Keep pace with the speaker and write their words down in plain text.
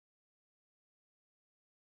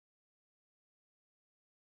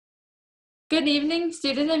Good evening,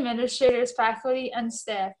 student administrators, faculty, and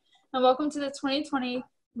staff, and welcome to the 2020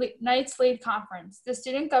 Knights Lead Conference. The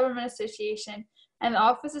Student Government Association and the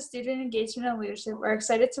Office of Student Engagement and Leadership are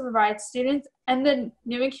excited to provide students and the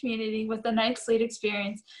Neumann community with the Knights Lead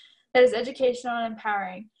experience that is educational and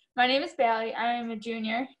empowering. My name is Bailey. I am a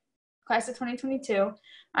junior, class of 2022.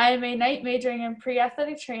 I am a Knight majoring in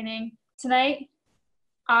pre-athletic training. Tonight,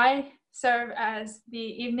 I serve as the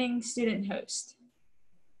evening student host.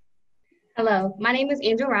 Hello, my name is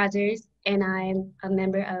Angel Rogers, and I'm a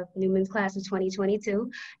member of Newman's class of 2022,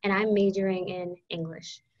 and I'm majoring in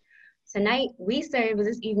English. Tonight, we serve as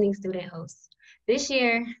this evening student host. This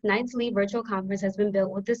year, Knights Lead Virtual Conference has been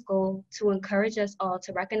built with this goal to encourage us all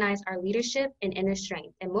to recognize our leadership and inner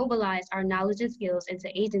strength and mobilize our knowledge and skills into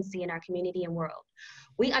agency in our community and world.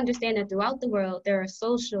 We understand that throughout the world, there are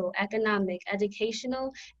social, economic,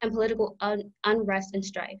 educational, and political unrest and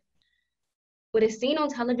strife. What is seen on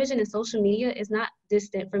television and social media is not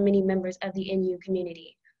distant from many members of the NU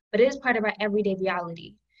community, but it is part of our everyday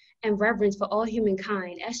reality. And reverence for all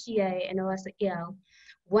humankind, SGA and OSEL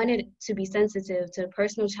wanted to be sensitive to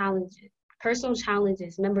personal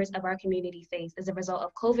challenges members of our community face as a result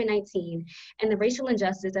of COVID-19 and the racial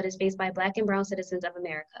injustice that is faced by Black and Brown citizens of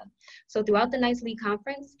America. So throughout the Knights Lead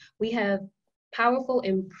Conference, we have powerful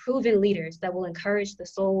and proven leaders that will encourage the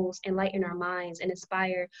souls, enlighten our minds, and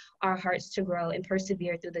inspire our hearts to grow and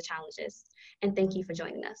persevere through the challenges. And thank you for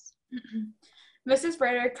joining us. Mrs.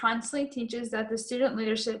 Brader constantly teaches that the student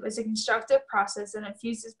leadership is a constructive process that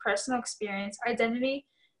infuses personal experience, identity,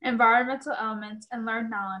 environmental elements, and learned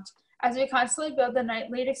knowledge. As we constantly build the Knight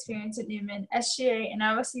Lead experience at Neumann, SGA, and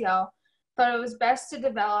OSEL thought it was best to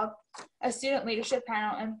develop a student leadership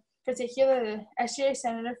panel, and particularly the SGA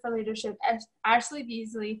Senator for Leadership, Ashley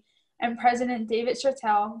Beasley, and President David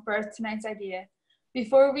Chertel birthed tonight's idea.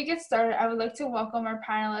 Before we get started, I would like to welcome our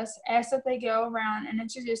panelists, ask that they go around and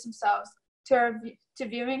introduce themselves to our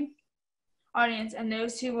viewing audience and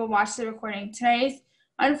those who will watch the recording. Tonight is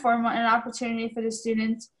informal and an opportunity for the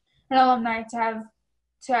students and alumni to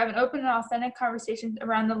have an open and authentic conversation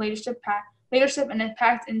around the leadership and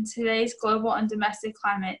impact in today's global and domestic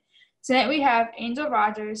climate. Tonight we have Angel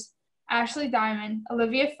Rogers, Ashley Diamond,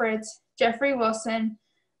 Olivia Fritz, Jeffrey Wilson,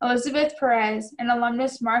 Elizabeth Perez, and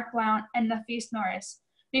alumnus Mark Blount and Nafis Norris.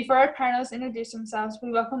 Before our panelists introduce themselves, we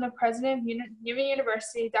welcome the president of Neumann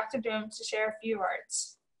University, Dr. Domes, to share a few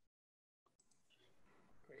words.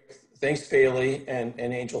 Thanks, Bailey and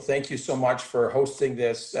Angel. Thank you so much for hosting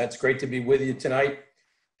this. It's great to be with you tonight.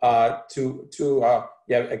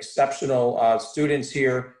 Exceptional students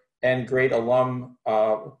here and great alum.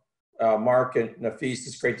 Mark and Nafis,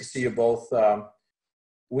 it's great to see you both.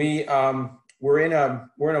 We're in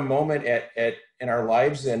a moment in our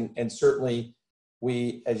lives, and certainly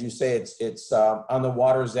we, as you say, it's on the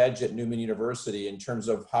water's edge at Neumann University in terms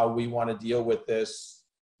of how we want to deal with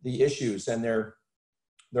the issues, and they're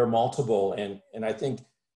multiple. And I think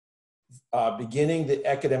beginning the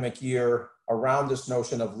academic year around this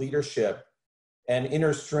notion of leadership and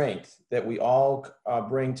inner strength that we all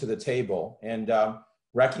bring to the table, and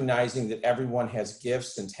recognizing that everyone has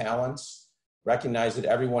gifts and talents, recognize that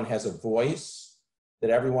everyone has a voice,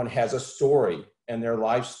 that everyone has a story, and their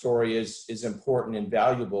life story is important and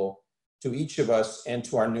valuable to each of us and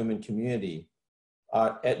to our Neumann community.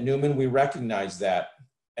 At Neumann, we recognize that.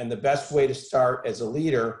 And the best way to start as a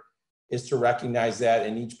leader is to recognize that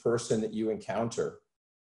in each person that you encounter.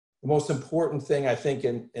 The most important thing, I think,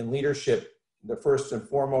 in leadership, the first and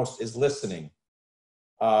foremost, is listening.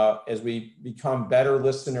 As we become better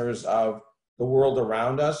listeners of the world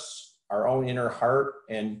around us, our own inner heart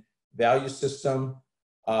and value system.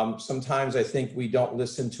 Sometimes I think we don't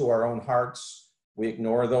listen to our own hearts. We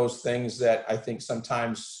ignore those things that I think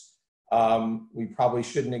sometimes we probably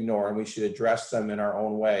shouldn't ignore, and we should address them in our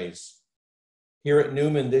own ways. Here at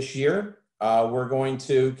Neumann this year, we're going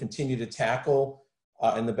to continue to tackle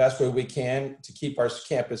in the best way we can to keep our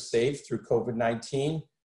campus safe through COVID-19.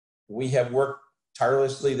 We have worked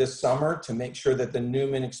tirelessly this summer to make sure that the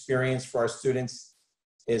Neumann experience for our students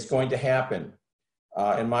is going to happen.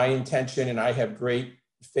 And my intention, and I have great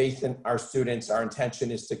faith in our students, our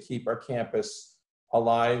intention is to keep our campus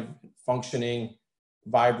alive, functioning,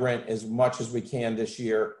 vibrant as much as we can this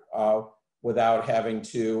year without having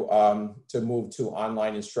to move to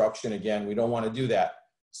online instruction again. We don't want to do that.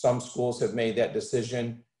 Some schools have made that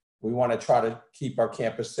decision. We want to try to keep our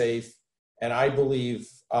campus safe. And I believe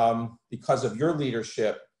because of your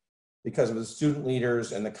leadership, because of the student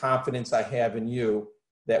leaders and the confidence I have in you,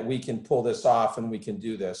 that we can pull this off and we can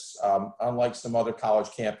do this, unlike some other college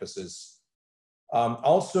campuses.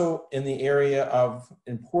 Also in the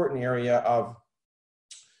important area of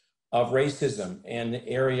of racism and the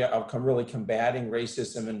area of really combating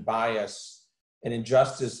racism and bias and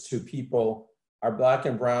injustice to people, our Black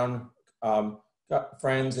and brown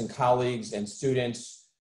friends and colleagues and students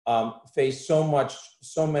face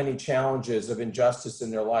so many challenges of injustice in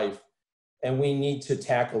their life. And we need to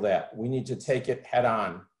tackle that. We need to take it head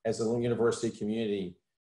on as a university community.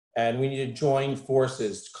 And we need to join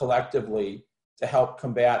forces collectively to help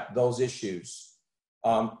combat those issues.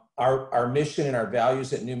 Our mission and our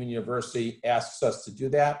values at Neumann University asks us to do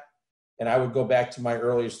that. And I would go back to my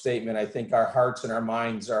earlier statement. I think our hearts and our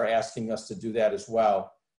minds are asking us to do that as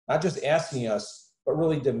well. Not just asking us, but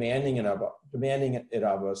really demanding it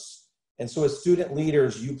of us. And so as student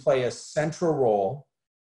leaders, you play a central role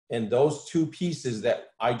in those two pieces that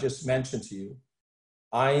I just mentioned to you.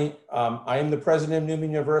 I am the president of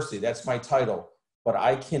Neumann University. That's my title. But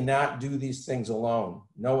I cannot do these things alone.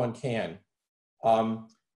 No one can.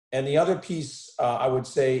 And the other piece I would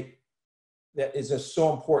say that is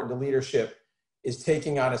so important to leadership is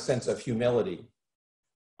taking on a sense of humility.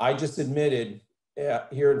 I just admitted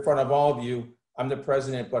here in front of all of you, I'm the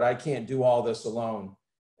president, but I can't do all this alone.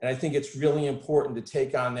 And I think it's really important to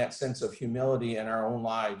take on that sense of humility in our own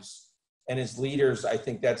lives. And as leaders, I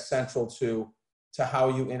think that's central to how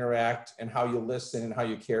you interact and how you listen and how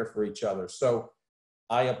you care for each other. So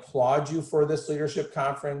I applaud you for this leadership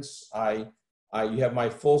conference. You have my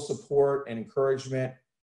full support and encouragement.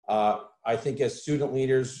 I think as student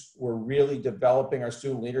leaders, we're really developing our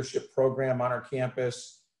student leadership program on our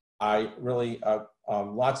campus. I really,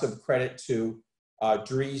 lots of credit to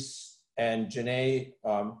Dries and Janae,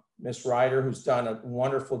 Ms. Ryder, who's done a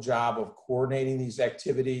wonderful job of coordinating these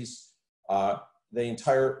activities. The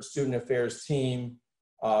entire student affairs team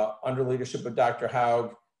under leadership of Dr.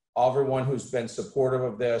 Haug, everyone who's been supportive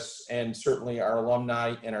of this, and certainly our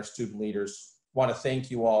alumni and our student leaders. I want to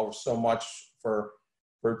thank you all so much for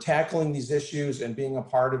tackling these issues and being a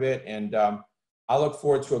part of it. And I look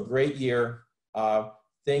forward to a great year.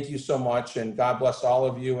 Thank you so much, and God bless all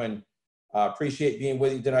of you, and appreciate being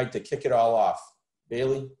with you tonight to kick it all off.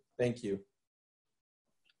 Bailey, thank you.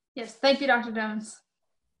 Yes, thank you, Dr. Jones.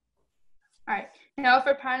 All right, now if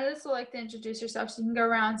our panelists would like to introduce yourself, so you can go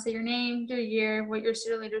around, say your name, your year, what your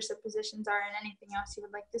student leadership positions are, and anything else you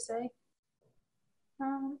would like to say.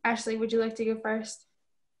 Ashley, would you like to go first?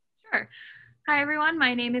 Sure. Hi, everyone.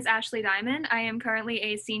 My name is Ashley Diamond. I am currently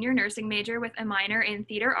a senior nursing major with a minor in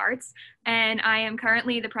theater arts, and I am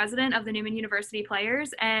currently the president of the Neumann University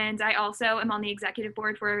Players, and I also am on the executive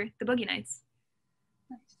board for the Boogie Knights.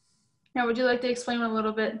 Nice. Now, would you like to explain a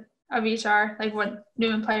little bit of each are, like what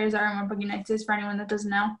Neumann Players are and what Boogie Knights is for anyone that doesn't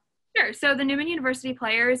know? Sure. So the Neumann University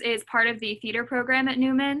Players is part of the theater program at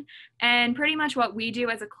Neumann, and pretty much what we do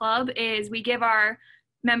as a club is we give our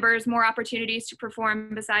members more opportunities to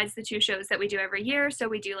perform besides the 2 shows that we do every year. So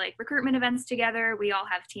we do like recruitment events together. We all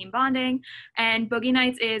have team bonding, and Boogie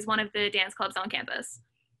Nights is one of the dance clubs on campus.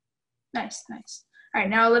 Nice, nice. All right,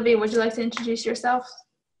 now Olivia, would you like to introduce yourself?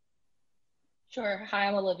 Sure. Hi,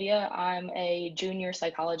 I'm Olivia. I'm a junior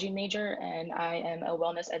psychology major, and I am a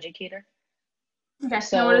wellness educator. Okay.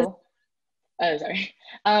 So, a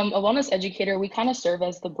wellness educator, we kind of serve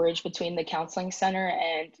as the bridge between the counseling center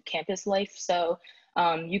and campus life. So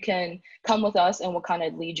you can come with us and we'll kind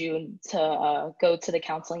of lead you to go to the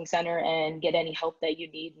counseling center and get any help that you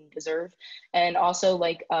need and deserve. And also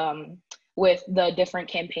like with the different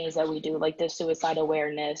campaigns that we do, like the suicide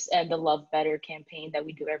awareness and the Love Better campaign that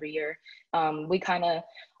we do every year, we kind of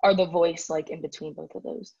are the voice like in between both of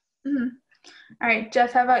those. Mm-hmm. All right,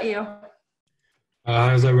 Jeff, how about you?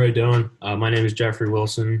 How's everybody doing? My name is Jeffrey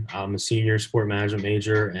Wilson. I'm a senior sport management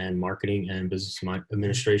major and marketing and business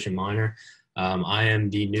administration minor. I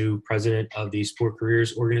am the new president of the Sport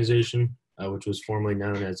Careers organization, which was formerly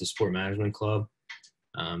known as the Sport Management Club.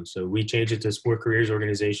 So we changed it to Sport Careers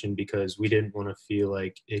organization because we didn't want to feel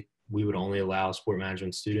like we would only allow sport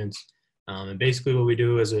management students. And basically what we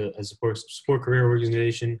do as a sport career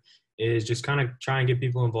organization is just kind of try and get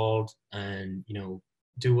people involved and,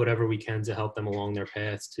 do whatever we can to help them along their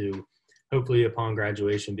paths to hopefully upon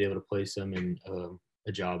graduation be able to place them in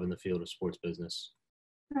a job in the field of sports business.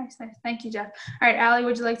 Nice. Thank you, Jeff. All right, Allie,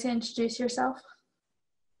 would you like to introduce yourself?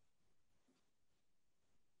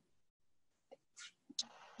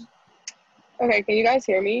 Okay, can you guys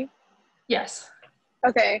hear me? Yes.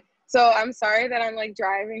 Okay, so I'm sorry that I'm like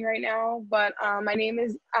driving right now, but my name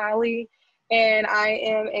is Allie, and I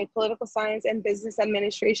am a political science and business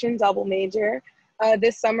administration double major.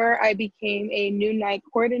 This summer, I became a new night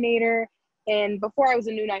coordinator, and before I was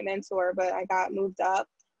a new night mentor, but I got moved up,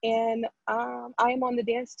 and I am on the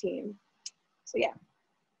dance team. So yeah.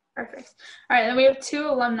 Perfect. All right, then we have 2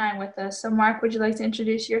 alumni with us. So Mark, would you like to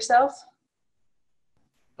introduce yourself?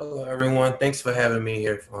 Hello, everyone. Thanks for having me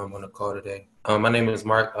here on the call today. My name is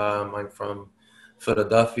Mark. I'm from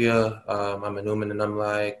Philadelphia. I'm a Neumann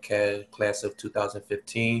Alumni class of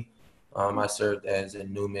 2015. I served as a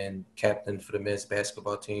Neumann captain for the men's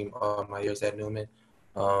basketball team all my years at Neumann.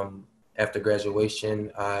 After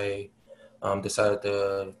graduation, I decided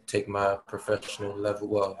to take my professional level.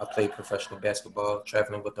 Well, I played professional basketball,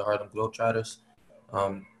 traveling with the Harlem Globetrotters.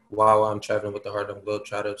 While I'm traveling with the Harlem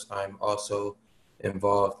Globetrotters, I'm also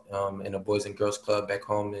involved in a Boys and Girls Club back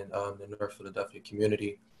home in the North Philadelphia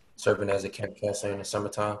community, serving as a camp counselor in the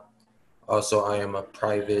summertime. Also, I am a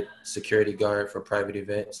private security guard for private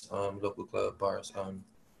events, local club bars,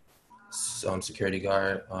 security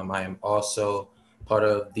guard. I am also part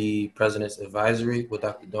of the President's Advisory with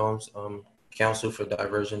Dr. Dome's Council for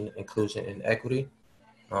Diversion, Inclusion, and Equity.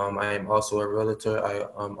 I am also a realtor. I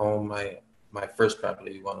own my first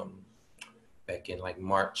property back in like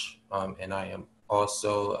March, and I am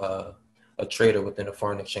also a trader within the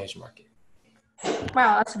foreign exchange market.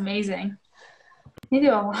 Wow, that's amazing. You do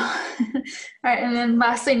a lot. All right, and then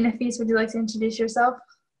lastly, Nafis, would you like to introduce yourself?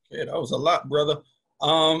 Yeah, that was a lot, brother.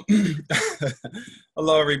 Hello,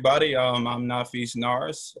 everybody. I'm Nafis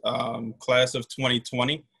Nars, class of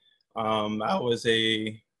 2020. I was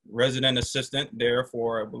a resident assistant there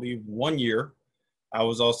for, I believe, 1 year. I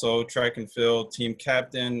was also track and field team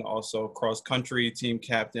captain, also cross country team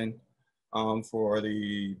captain for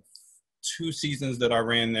the 2 seasons that I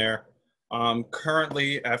ran there.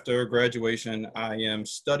 Currently, after graduation, I am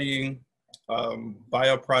studying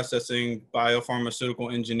bioprocessing,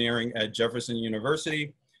 biopharmaceutical engineering at Jefferson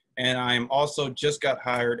University. And I am also just got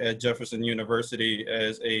hired at Jefferson University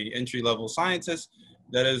as a entry-level scientist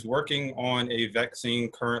that is working on a vaccine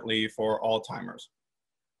currently for Alzheimer's.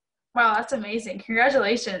 Wow, that's amazing.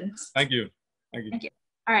 Congratulations. Thank you. Thank you. Thank you.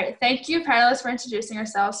 All right, thank you, panelists, for introducing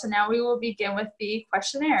yourselves. So now we will begin with the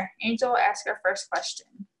questionnaire. Angel will ask our first question.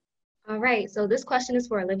 All right, so this question is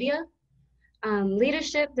for Olivia.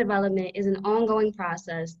 Leadership development is an ongoing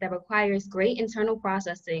process that requires great internal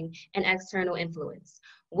processing and external influence.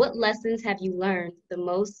 What lessons have you learned the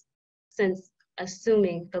most since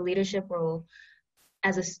assuming the leadership role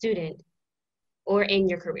as a student or in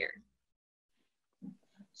your career?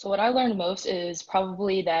 So what I learned most is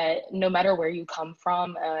probably that no matter where you come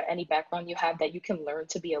from, any background you have, that you can learn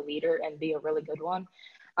to be a leader and be a really good one.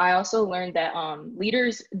 I also learned that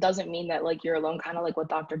leaders doesn't mean that like you're alone, kind of like what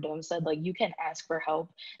Dr. Dome said, like you can ask for help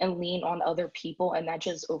and lean on other people, and that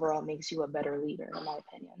just overall makes you a better leader, in my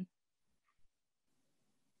opinion.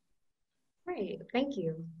 Great, thank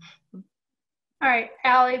you. All right,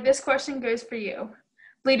 Allie, this question goes for you.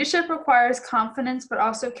 Leadership requires confidence, but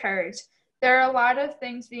also courage. There are a lot of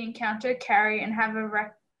things we encounter, carry, and have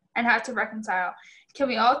to reconcile. Can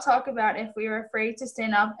we all talk about if we are afraid to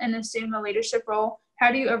stand up and assume a leadership role?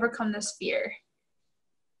 How do you overcome this fear?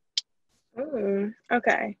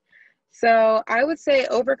 Okay. So I would say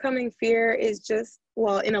overcoming fear is just,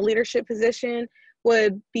 well, in a leadership position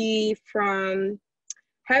would be from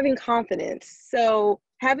having confidence. So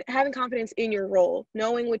having confidence in your role,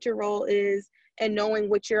 knowing what your role is and knowing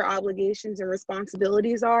what your obligations and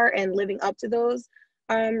responsibilities are and living up to those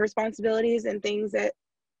responsibilities and things that,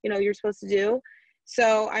 you're supposed to do.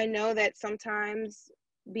 So I know that sometimes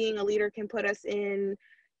being a leader can put us in,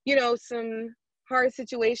 some hard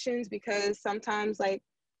situations because sometimes like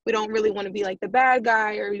we don't really want to be like the bad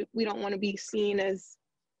guy or we don't want to be seen as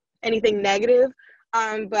anything negative.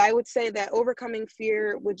 But I would say that overcoming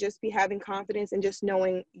fear would just be having confidence and just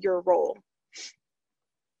knowing your role.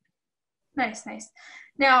 Nice.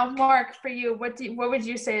 Now, Mark, for you, what would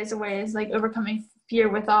you say is a way is like overcoming fear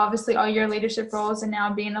with obviously all your leadership roles and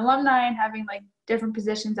now being an alumni and having like different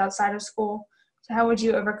positions outside of school? So how would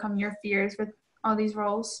you overcome your fears with all these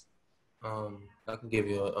roles? I can give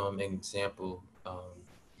you an example.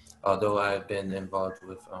 Although I've been involved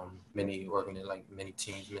with many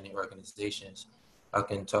teams, many organizations, I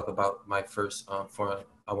can talk about my first foreign.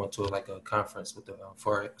 I went to a conference with the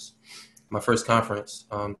Forex. My first conference,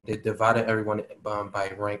 they divided everyone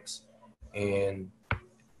by ranks, and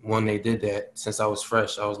when they did that, since I was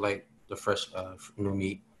fresh, I was like the fresh new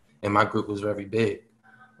meat, and my group was very big.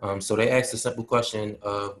 So they asked a simple question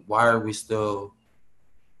of why are we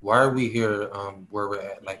here where we're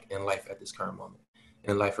at like in life at this current moment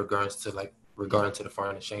in life regarding to the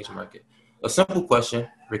foreign exchange market. A simple question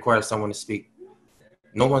requires someone to speak.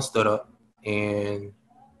 No one stood up, and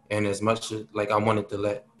as much as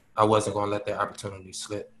I wasn't going to let that opportunity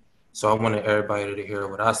slip. So I wanted everybody to hear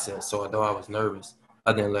what I said. So although I was nervous,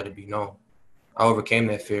 I didn't let it be known. I overcame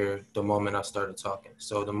that fear the moment I started talking.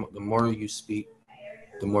 So the more you speak,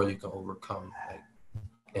 the more you can overcome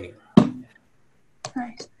anything.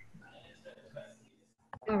 Nice.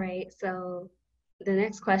 All right, so the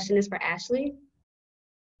next question is for Ashley.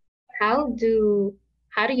 How do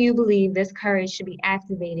you believe this courage should be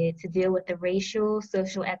activated to deal with the racial,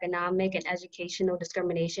 social, economic, and educational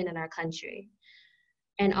discrimination in our country?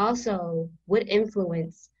 And also, what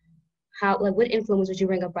influence would you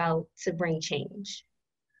bring about to bring change?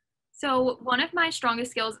 So one of my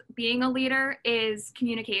strongest skills being a leader is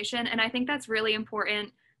communication. And I think that's really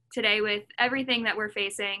important today with everything that we're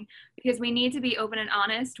facing, because we need to be open and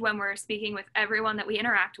honest when we're speaking with everyone that we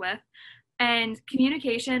interact with. And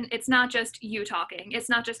communication, it's not just you talking. It's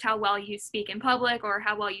not just how well you speak in public or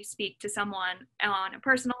how well you speak to someone on a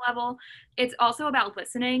personal level. It's also about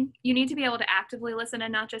listening. You need to be able to actively listen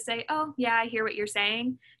and not just say, oh, yeah, I hear what you're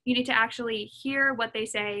saying. You need to actually hear what they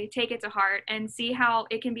say, take it to heart, and see how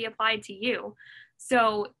it can be applied to you.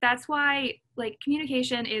 So that's why, like,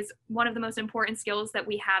 communication is one of the most important skills that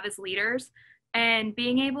we have as leaders. And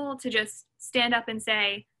being able to just stand up and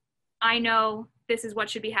say, I know this is what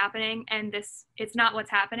should be happening and it's not what's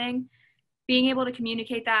happening. Being able to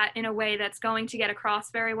communicate that in a way that's going to get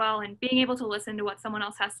across very well, and being able to listen to what someone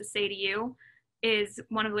else has to say to you, is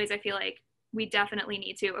one of the ways I feel like we definitely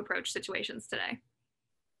need to approach situations today.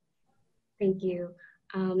 Thank you.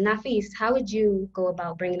 Nafis, how would you go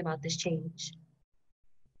about bringing about this change?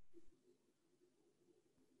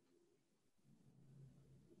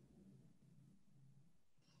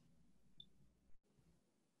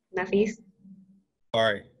 Nafis?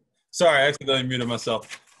 Sorry, I accidentally muted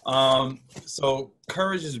myself. So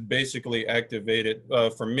courage is basically activated,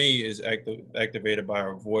 for me, is activated by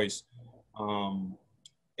our voice.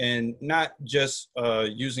 And not just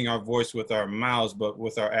using our voice with our mouths, but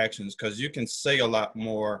with our actions, because you can say a lot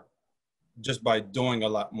more just by doing a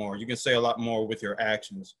lot more. You can say a lot more with your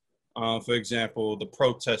actions. For example, the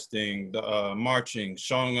protesting, the marching,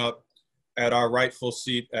 showing up at our rightful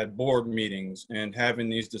seat at board meetings and having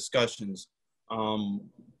these discussions.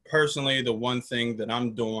 Personally, the one thing that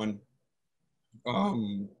I'm doing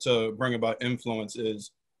to bring about influence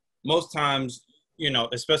is, most times,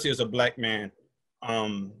 especially as a Black man,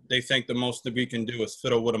 they think the most that we can do is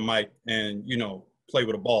fiddle with a mic and, play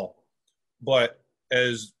with a ball. But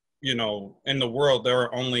as in the world, there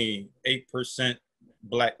are only 8%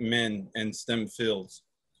 Black men in STEM fields.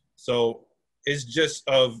 So it's just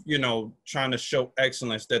of, trying to show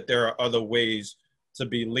excellence, that there are other ways to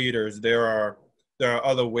be leaders. There are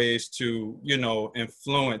other ways to,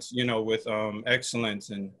 influence, with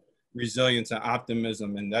excellence and resilience and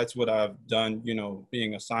optimism. And that's what I've done,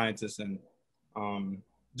 being a scientist, and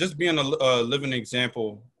just being a living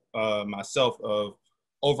example myself of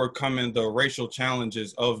overcoming the racial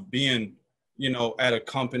challenges of being, at a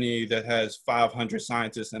company that has 500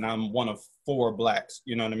 scientists and I'm one of 4 Blacks,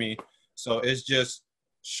 you know what I mean? So it's just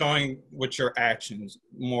showing with your actions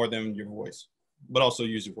more than your voice, but also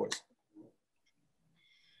use your voice.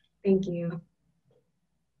 Thank you.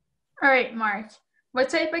 All right, Mark. What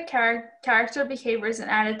type of character, behaviors,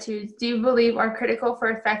 and attitudes do you believe are critical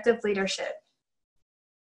for effective leadership?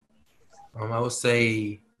 I would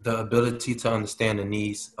say the ability to understand the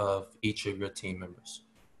needs of each of your team members.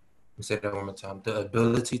 Let me say that one more time. The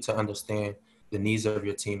ability to understand the needs of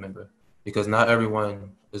your team member, because not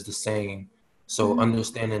everyone is the same. So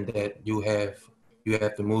understanding that you have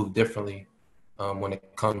to move differently when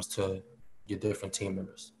it comes to your different team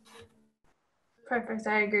members. Perfect.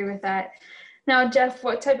 I agree with that. Now, Jeff,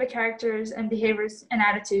 what type of characters and behaviors and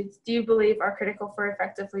attitudes do you believe are critical for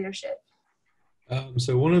effective leadership?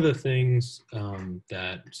 So one of the things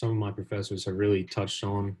that some of my professors have really touched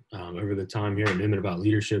on over the time here at Neumann about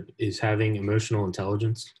leadership is having emotional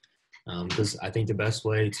intelligence. Because I think the best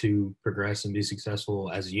way to progress and be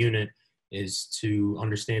successful as a unit is to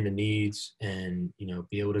understand the needs and,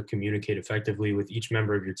 be able to communicate effectively with each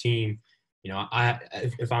member of your team.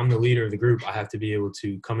 If I'm the leader of the group, I have to be able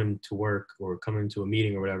to come into work or come into a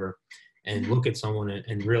meeting or whatever and look at someone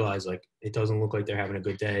and realize, like, it doesn't look like they're having a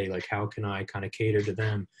good day. Like, how can I kind of cater to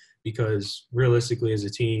them? Because realistically, as a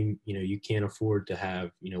team, you can't afford to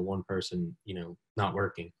have, one person, not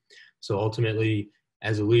working. So ultimately,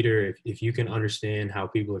 as a leader, if you can understand how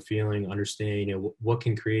people are feeling, understand, what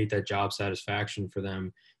can create that job satisfaction for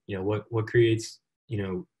them, what creates,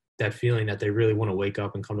 that feeling that they really want to wake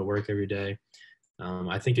up and come to work every day.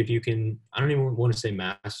 I think if you can, I don't even want to say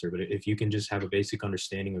master, but if you can just have a basic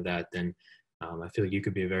understanding of that, then I feel like you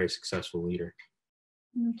could be a very successful leader.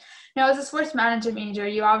 Now, as a sports management major,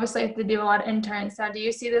 you obviously have to do a lot of interns. Now, do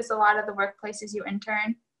you see this a lot of the workplaces you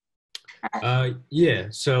intern? Yeah,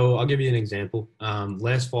 so I'll give you an example.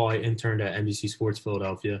 Last fall, I interned at NBC Sports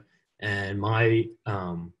Philadelphia, and my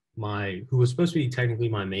who was supposed to be technically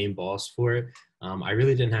my main boss for it, I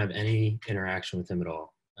really didn't have any interaction with him at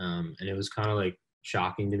all, and it was kind of like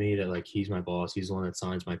shocking to me that like he's my boss, he's the one that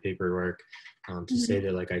signs my paperwork, to say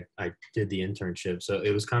that like I did the internship. So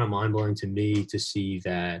it was kind of mind blowing to me to see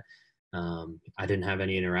that I didn't have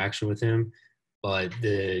any interaction with him, but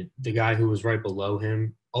the guy who was right below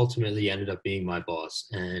him ultimately ended up being my boss.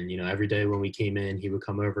 And you know, every day when we came in, he would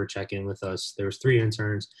come over, check in with us. There was 3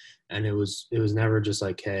 interns, and it was never just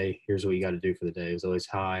like, hey, here's what you got to do for the day. It was always,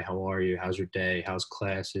 hi, how are you, how's your day, how's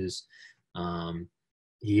classes.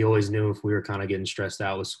 He always knew if we were kind of getting stressed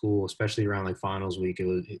out with school, especially around like finals week.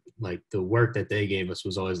 Like the work that they gave us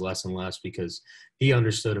was always less and less because he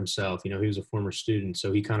understood himself. You know, he was a former student,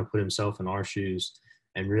 so he kind of put himself in our shoes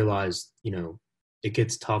and realized, you know, it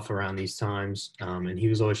gets tough around these times. And he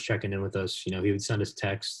was always checking in with us. You know, he would send us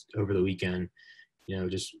texts over the weekend, you know,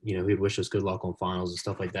 just, you know, he'd wish us good luck on finals and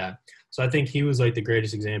stuff like that. So I think he was like the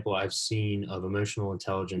greatest example I've seen of emotional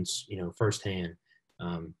intelligence, you know, firsthand.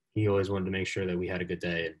 He always wanted to make sure that we had a good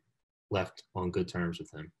day and left on good terms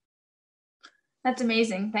with him. That's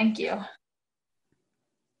amazing. Thank you.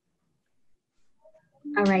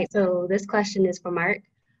 All right, so this question is for Mark.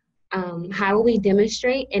 How will we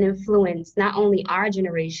demonstrate and influence not only our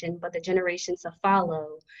generation, but the generations to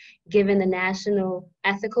follow, given the national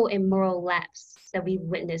ethical and moral lapse that we've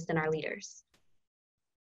witnessed in our leaders?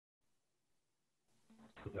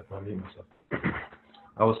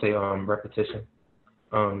 I would say repetition.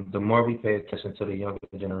 The more we pay attention to the younger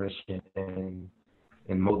generation and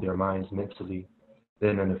mold their minds mentally,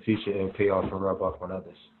 then in the future it'll pay off and rub off on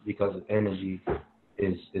others, because energy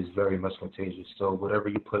is very much contagious. So whatever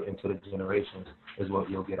you put into the generations is what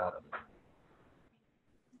you'll get out of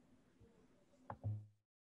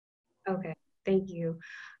it. Okay, thank you.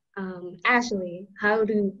 Ashley, how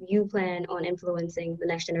do you plan on influencing the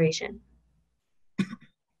next generation?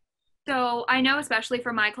 So I know, especially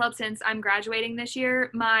for my club, since I'm graduating this year,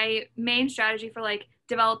 my main strategy for like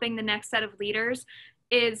developing the next set of leaders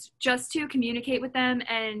is just to communicate with them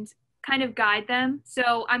and kind of guide them.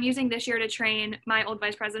 So I'm using this year to train my old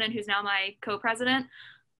vice president, who's now my co-president.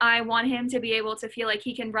 I want him to be able to feel like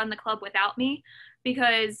he can run the club without me,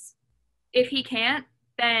 because if he can't,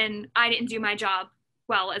 then I didn't do my job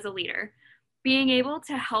well as a leader. Being able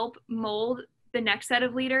to help mold the next set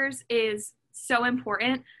of leaders is so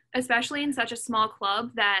important, especially in such a small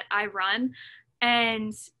club that I run.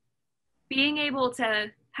 And being able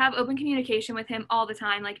to have open communication with him all the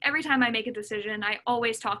time. Like every time I make a decision, I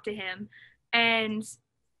always talk to him. And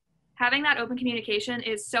having that open communication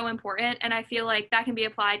is so important. And I feel like that can be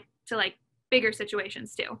applied to like bigger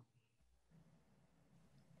situations too.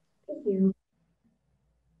 Thank you.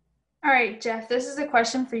 All right, Jeff, this is a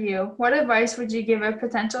question for you. What advice would you give a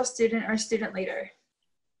potential student or student leader?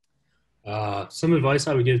 Some advice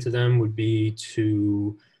I would give to them would be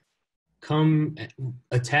to come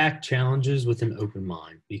attack challenges with an open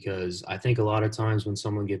mind, because I think a lot of times when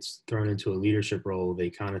someone gets thrown into a leadership role,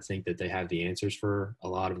 they kind of think that they have the answers for a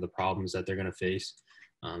lot of the problems that they're going to face.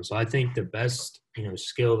 So I think the best, you know,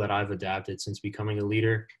 skill that I've adapted since becoming a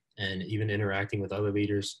leader and even interacting with other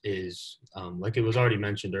leaders is, like it was already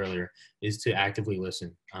mentioned earlier, is to actively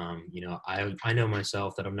listen. You know, I know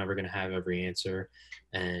myself that I'm never going to have every answer.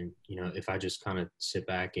 And, you know, if I just kind of sit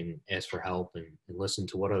back and ask for help and listen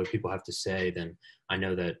to what other people have to say, then I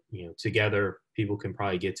know that, you know, together people can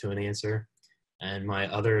probably get to an answer. And my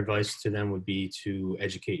other advice to them would be to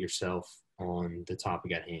educate yourself on the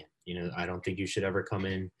topic at hand. You know, I don't think you should ever come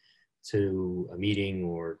in to a meeting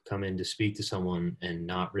or come in to speak to someone and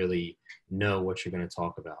not really know what you're going to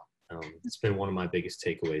talk about. It's been one of my biggest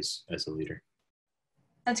takeaways as a leader.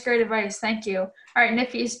 That's great advice. Thank you. All right,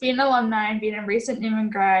 Nifis, being an alumni and being a recent Neumann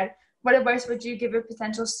grad, what advice would you give a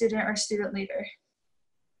potential student or student leader?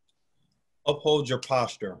 Uphold your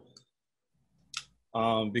posture.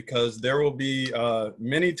 Because there will be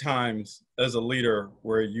many times as a leader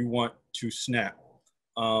where you want to snap.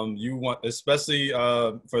 You want, especially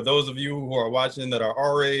for those of you who are watching that are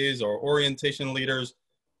RAs or orientation leaders,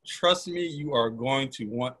 trust me, you are going to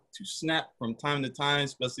want to snap from time to time,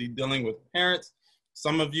 especially dealing with parents.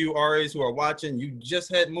 Some of you RAs who are watching, you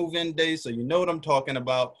just had move-in day, so you know what I'm talking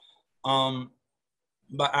about.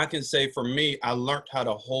 But I can say for me, I learned how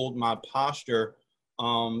to hold my posture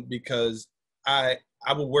because I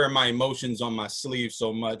would wear my emotions on my sleeve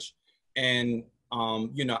so much. And,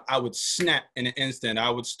 you know, I would snap in an instant. I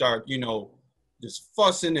would start, you know, just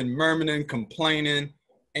fussing and murmuring, complaining.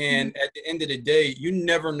 And at the end of the day, you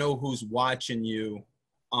never know who's watching you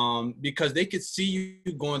because they could see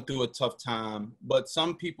you going through a tough time, but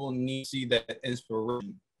some people need to see that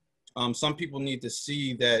inspiration. Some people need to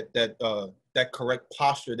see that correct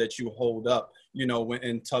posture that you hold up, you know, when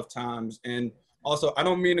in tough times. And also, I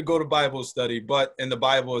don't mean to go to Bible study, but in the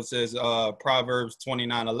Bible it says, Proverbs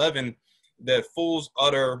 29:11, that fools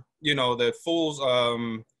utter, you know, that fools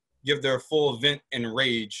give their full vent in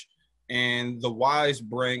rage, and the wise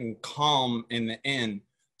bring calm in the end.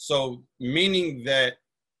 So meaning that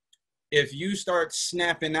if you start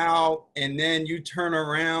snapping out and then you turn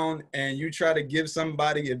around and you try to give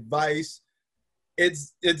somebody advice,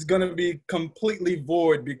 it's going to be completely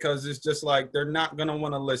void, because it's just like they're not going to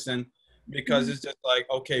want to listen, because it's just like,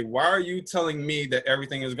 okay, why are you telling me that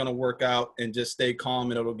everything is going to work out and just stay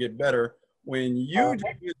calm and it'll get better when you just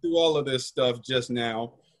went through all of this stuff just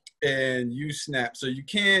now and you snap? So you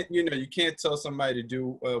can't, you know, you can't tell somebody to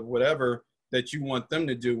do whatever that you want them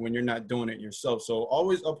to do when you're not doing it yourself. So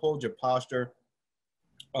always uphold your posture.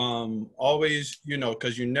 Always, you know,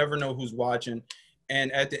 because you never know who's watching.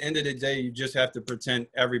 And at the end of the day, you just have to pretend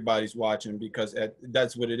everybody's watching, because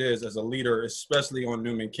that's what it is as a leader, especially on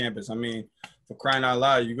Neumann campus. I mean, for crying out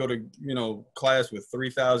loud, you go to, you know, class with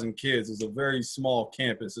 3,000 kids. It's a very small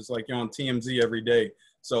campus. It's like you're on TMZ every day.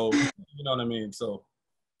 So, you know what I mean? So.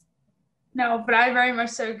 No, but I very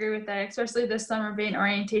much so agree with that, especially this summer being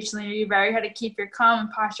orientation leader. You very had to keep your calm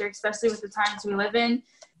and posture, especially with the times we live in.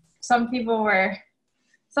 Some people were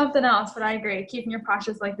something else, but I agree. Keeping your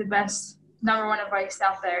posture is like the best #1 advice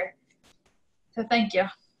out there. So thank you.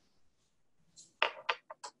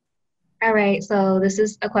 All right, so this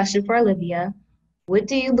is a question for Olivia. What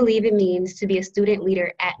do you believe it means to be a student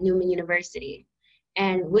leader at Neumann University?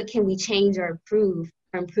 And what can we change or improve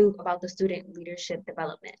about the student leadership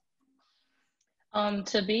development?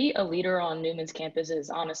 To be a leader on Newman's campus is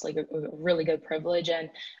honestly a really good privilege, and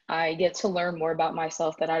I get to learn more about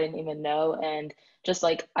myself that I didn't even know. And just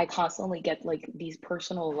like I constantly get like these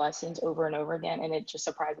personal lessons over and over again, and it just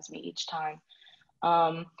surprises me each time.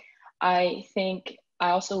 I think I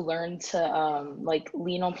also learned to like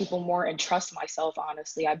lean on people more and trust myself.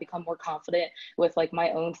 Honestly, I become more confident with like my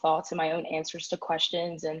own thoughts and my own answers to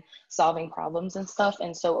questions and solving problems and stuff.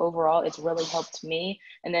 And so overall, it's really helped me.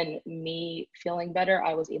 And then me feeling better,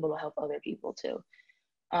 I was able to help other people too.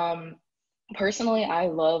 Personally, I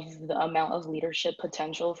love the amount of leadership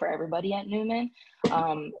potential for everybody at Neumann.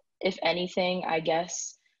 If anything, I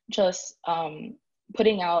guess just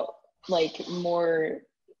putting out like more,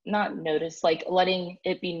 not notice, like letting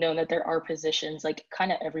it be known that there are positions like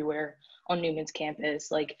kind of everywhere on Newman's campus,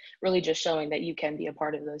 like really just showing that you can be a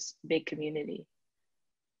part of this big community.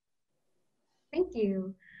 Thank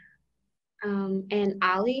you. And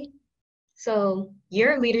Ali, so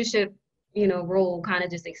your leadership, you know, role kind of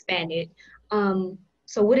just expanded.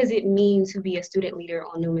 So what does it mean to be a student leader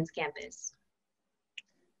on Newman's campus?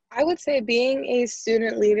 I would say being a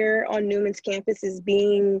student leader on Newman's campus is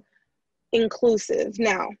being inclusive.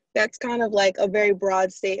 Now, that's kind of like a very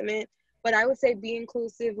broad statement, but I would say be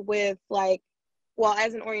inclusive with like, well,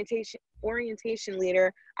 as an orientation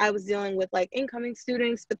leader, I was dealing with like incoming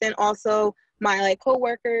students, but then also my like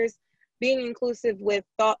coworkers, being inclusive with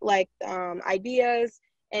thought, like ideas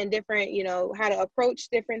and different, you know, how to approach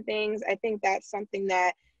different things. I think that's something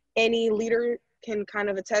that any leader can kind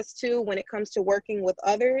of attest to when it comes to working with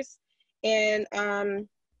others. And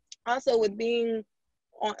also with being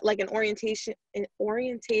like an orientation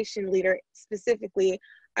leader specifically,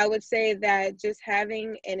 I would say that just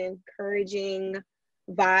having an encouraging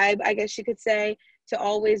vibe, I guess you could say, to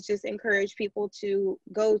always just encourage people to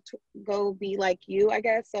go be like you, I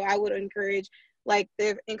guess. So I would encourage like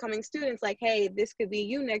the incoming students, like, hey, this could be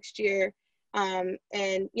you next year.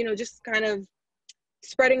 And, you know, just kind of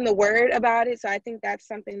spreading the word about it. So I think that's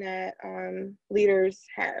something that leaders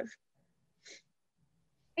have.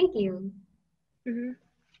 Thank you. Mm-hmm.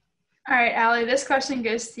 All right, Allie, this question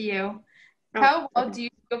goes to you. How well do you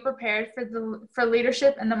feel prepared for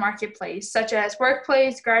leadership in the marketplace, such as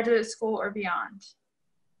workplace, graduate school, or beyond?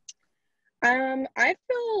 I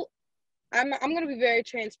feel I'm going to be very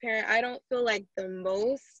transparent. I don't feel like the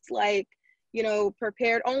most like, you know,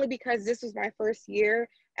 prepared, only because this was my first year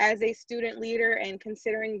as a student leader, and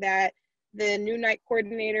considering that the new night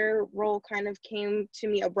coordinator role kind of came to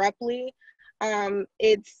me abruptly.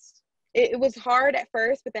 It was hard at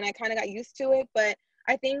first, but then I kind of got used to it. But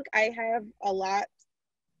I think I have a lot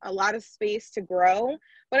of space to grow.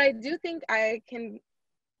 But I do think I can,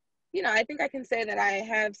 you know, I think I can say that I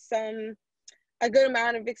have a good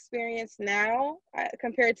amount of experience now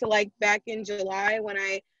compared to like back in July when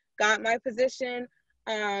I got my position.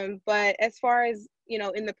 But as far as, you know,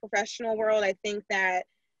 in the professional world, I think that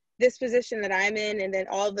this position that I'm in, and then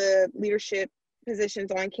all the leadership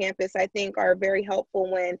positions on campus, I think are very helpful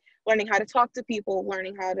when learning how to talk to people,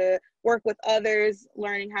 learning how to work with others,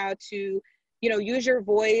 learning how to, use your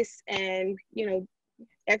voice and,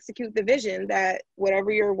 execute the vision that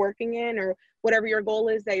whatever you're working in or whatever your goal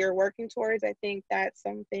is that you're working towards. I think that's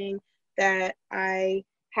something that I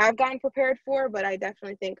have gotten prepared for, but I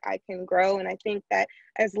definitely think I can grow. And I think that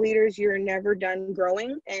as leaders, you're never done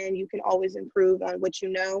growing, and you can always improve on what you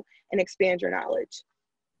know and expand your knowledge.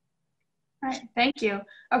 All right, thank you.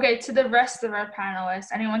 Okay, to the rest of our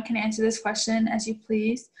panelists, anyone can answer this question as you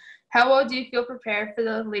please. How well do you feel prepared for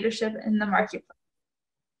the leadership in the marketplace?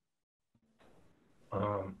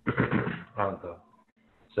 I'll go.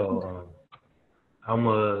 So I'm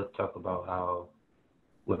gonna talk about how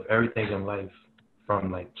with everything in life, from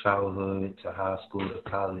like childhood to high school to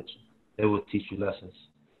college, they will teach you lessons.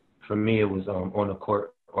 For me, it was on the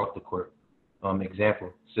court, off the court.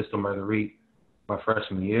 Example, Sister Marguerite, my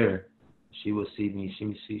freshman year, she would see me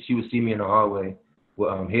in the hallway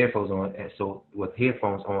with headphones on. And so with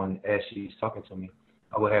headphones on, as she's talking to me,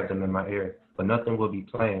 I would have them in my ear, but nothing would be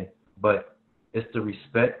playing. But it's the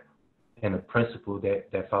respect and the principle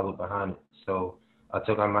that followed behind it. So I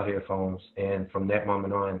took out my headphones, and from that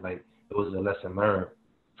moment on, like, it was a lesson learned.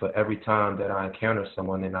 For every time that I encountered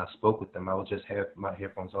someone and I spoke with them, I would just have my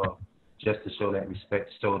headphones off, just to show that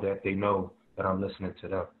respect, so that they know that I'm listening to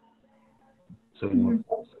them. So,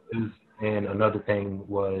 and another thing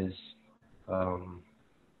was on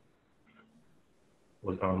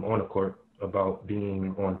the court about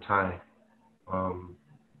being on time.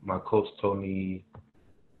 My coach told me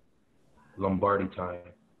Lombardi time.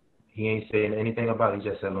 He ain't saying anything about it, he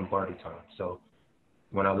just said Lombardi time. So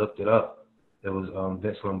when I looked it up, it was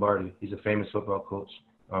Vince Lombardi. He's a famous football coach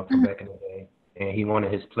from back in the day, and he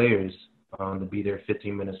wanted his players to be there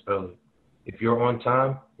 15 minutes early. If you're on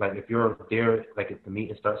time, like if you're there, like if the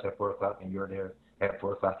meeting starts at 4 o'clock and you're there at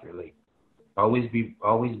 4 o'clock, you're late. Always be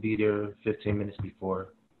there 15 minutes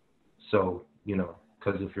before, so,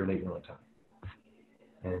 because if you're late, you're on time.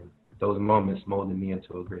 And those moments molded me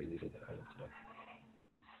into a great leader that I am today.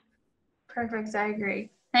 Perfect, I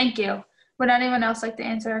agree. Thank you. Would anyone else like to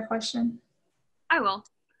answer our question? I will.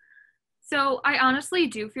 So I honestly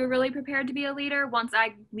do feel really prepared to be a leader once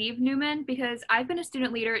I leave Neumann, because I've been a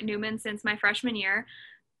student leader at Neumann since my freshman year,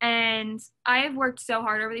 and I have worked so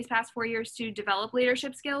hard over these past 4 years to develop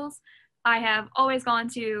leadership skills. I have always gone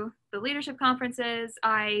to the leadership conferences.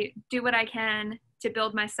 I do what I can to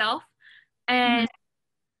build myself. And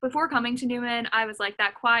before coming to Neumann, I was like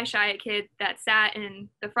that quiet, shy kid that sat in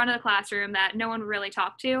the front of the classroom that no one really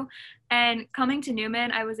talked to. And coming to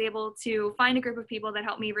Neumann, I was able to find a group of people that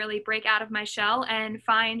helped me really break out of my shell and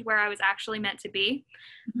find where I was actually meant to be.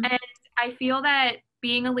 And I feel that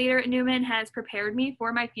being a leader at Neumann has prepared me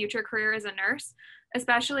for my future career as a nurse,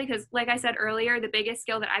 especially because, like I said earlier, the biggest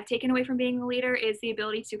skill that I've taken away from being a leader is the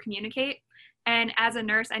ability to communicate. And as a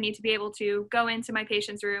nurse, I need to be able to go into my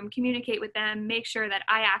patient's room, communicate with them, make sure that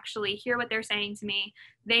I actually hear what they're saying to me.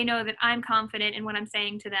 They know that I'm confident in what I'm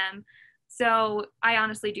saying to them. So I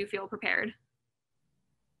honestly do feel prepared.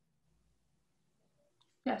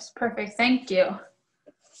 Yes, perfect. Thank you.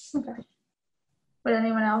 Okay. Would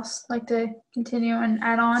anyone else like to continue and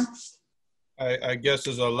add on? I guess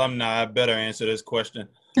as an alumni, I better answer this question.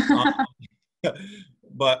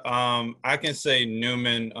 But I can say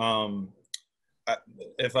Neumann,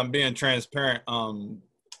 if I'm being transparent,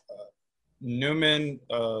 Neumann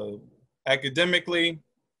academically,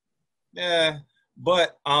 yeah,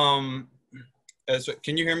 but can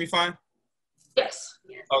you hear me fine? Yes.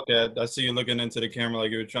 Okay, I see you looking into the camera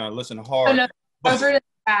like you were trying to listen hard. Oh, no, I was reading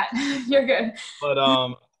that. You're good. But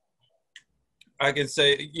I can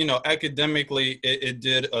say, academically, it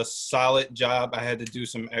did a solid job. I had to do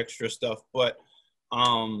some extra stuff, but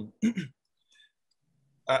I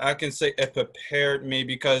can say it prepared me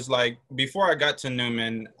because, like, before I got to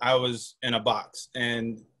Neumann, I was in a box,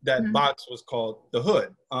 and that box was called the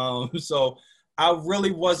hood. So I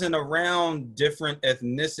really wasn't around different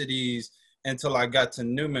ethnicities until I got to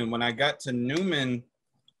Neumann. When I got to Neumann,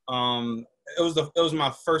 it was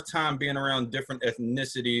my first time being around different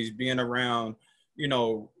ethnicities, being around,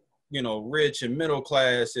 rich and middle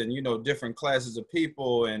class, and different classes of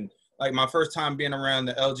people, and like my first time being around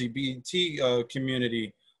the LGBT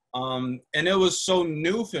community. And it was so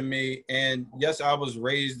new for me. And yes, I was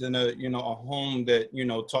raised in a home that,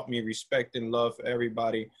 taught me respect and love for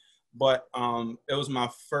everybody. But it was my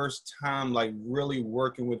first time like really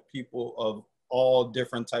working with people of all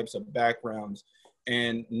different types of backgrounds.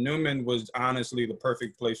 And Neumann was honestly the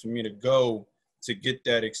perfect place for me to go to get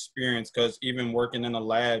that experience, because even working in the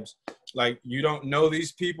labs, Like, you don't know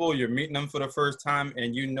these people, you're meeting them for the first time,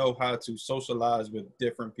 and you know how to socialize with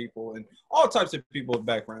different people and all types of people with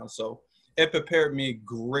backgrounds. So it prepared me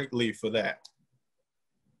greatly for that.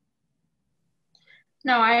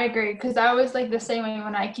 No, I agree, because I was like the same way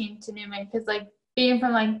when I came to Newman, because like being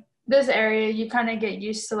from like this area, you kind of get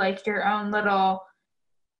used to like your own little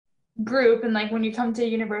group, and like when you come to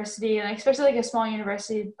university, and especially like a small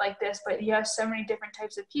university like this, but you have so many different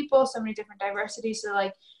types of people, so many different diversities, so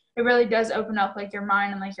like it really does open up like your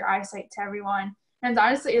mind and like your eyesight to everyone. And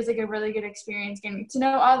honestly, it's like a really good experience getting to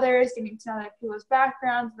know others, getting to know other people's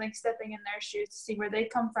backgrounds, and like stepping in their shoes to see where they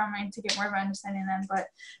come from and to get more of an understanding of them. But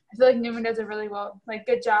I feel like Newman does a really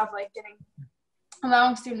good job like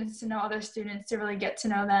allowing students to know other students, to really get to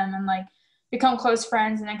know them and like become close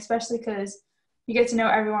friends, and especially because you get to know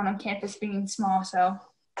everyone on campus being small. So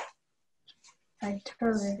I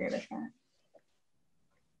totally agree with that.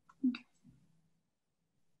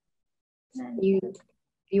 You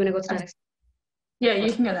want to go to the next? Yeah,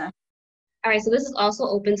 you can go there. All right, so this is also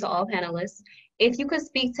open to all panelists. If you could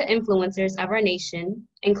speak to influencers of our nation,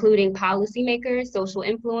 including policymakers, social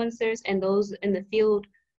influencers, and those in the field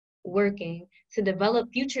working to develop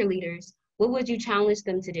future leaders, what would you challenge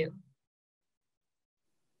them to do?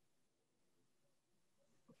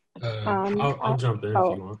 I'll jump in if you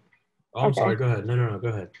want. Oh, I'm okay. sorry. Go ahead. No, go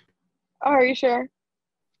ahead. Oh, are you sure?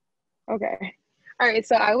 Okay. All right.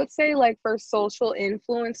 So I would say, like, for social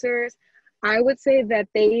influencers, I would say that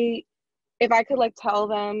if I could like tell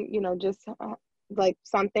them, just like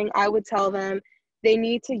something, I would tell them they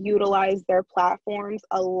need to utilize their platforms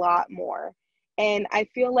a lot more. And I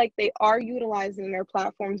feel like they are utilizing their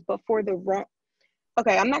platforms, but for the wrong,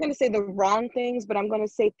 okay, I'm not going to say the wrong things, but I'm going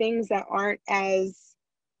to say things that aren't as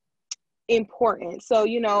important. So,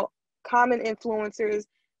 common influencers,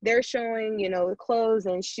 they're showing, clothes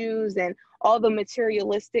and shoes and all the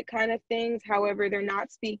materialistic kind of things. However, they're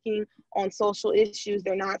not speaking on social issues.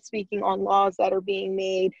 They're not speaking on laws that are being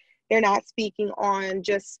made. They're not speaking on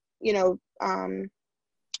just,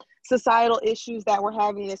 societal issues that we're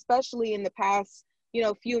having, especially in the past,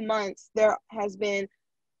 few months. There has been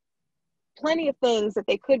plenty of things that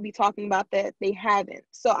they could be talking about that they haven't.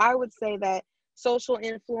 So I would say that social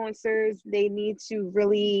influencers, they need to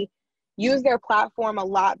really use their platform a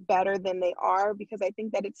lot better than they are, because I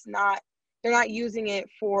think that they're not using it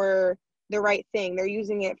for the right thing. They're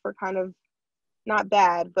using it for kind of not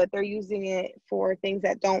bad, but they're using it for things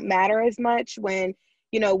that don't matter as much when,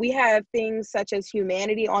 we have things such as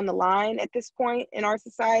humanity on the line at this point in our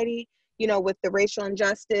society, with the racial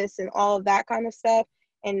injustice and all of that kind of stuff.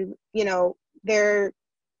 And, there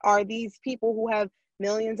are these people who have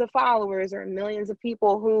millions of followers or millions of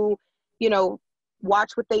people who,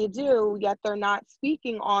 watch what they do, yet they're not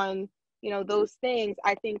speaking on, those things.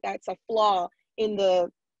 I think that's a flaw in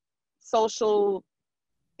the social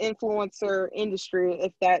influencer industry,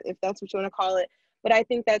 if that's what you want to call it. But I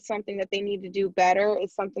think that's something that they need to do better.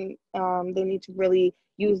 It's something they need to really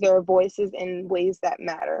use their voices in ways that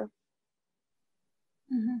matter.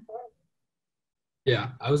 Mm-hmm. Yeah,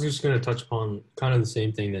 I was just going to touch upon kind of the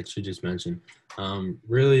same thing that she just mentioned.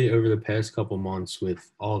 Really, over the past couple months,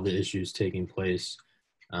 with all the issues taking place,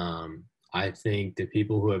 I think the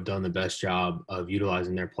people who have done the best job of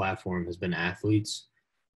utilizing their platform has been athletes.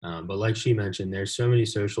 But like she mentioned, there's so many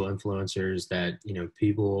social influencers that,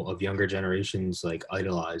 people of younger generations like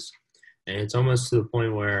idolize. And it's almost to the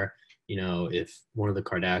point where, if one of the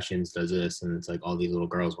Kardashians does this and it's like all these little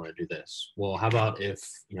girls want to do this. Well, how about if,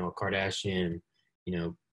 a Kardashian,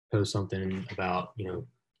 post something about,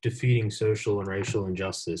 defeating social and racial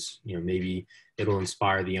injustice, maybe it'll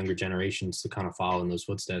inspire the younger generations to kind of follow in those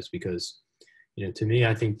footsteps, because, to me,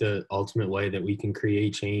 I think the ultimate way that we can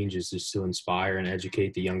create change is just to inspire and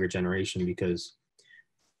educate the younger generation, because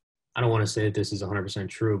I don't want to say that this is 100%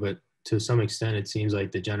 true, but to some extent, it seems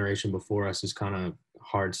like the generation before us is kind of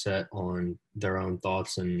hard set on their own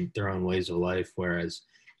thoughts and their own ways of life, whereas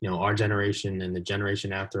our generation and the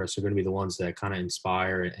generation after us are going to be the ones that kind of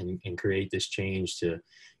inspire and create this change to,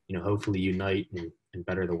 hopefully unite and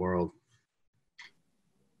better the world.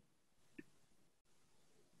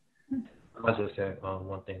 I just had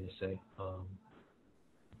one thing to say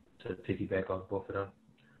to piggyback off both of them.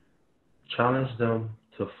 Challenge them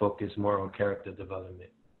to focus more on character development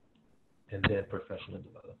and then professional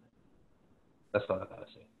development. That's all I gotta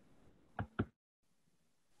say.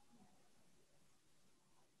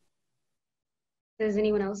 Does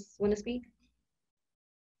anyone else want to speak?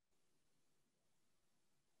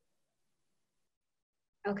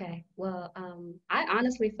 Okay, well, I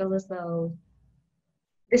honestly feel as though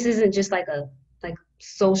this isn't just like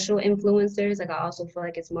social influencers. Like, I also feel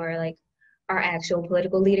like it's more like our actual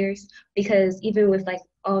political leaders, because even with like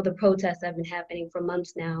all the protests that have been happening for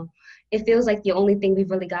months now, it feels like the only thing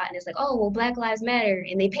we've really gotten is like, oh, well, Black Lives Matter,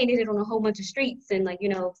 and they painted it on a whole bunch of streets and like, you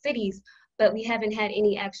know, cities, but we haven't had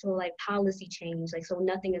any actual like policy change. Like, so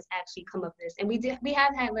nothing has actually come of this. And we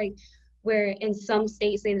have had like, where in some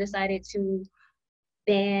states they decided to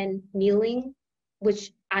ban kneeling,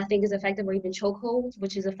 which I think is effective, or even chokeholds,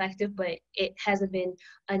 which is effective, but it hasn't been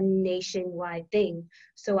a nationwide thing.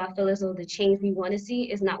 So I feel as though the change we want to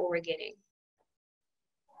see is not what we're getting.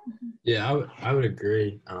 Yeah, I would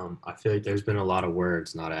agree. I feel like there's been a lot of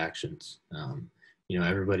words, not actions. You know,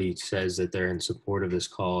 everybody says that they're in support of this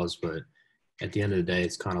cause, but at the end of the day,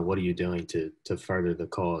 it's kind of, what are you doing to further the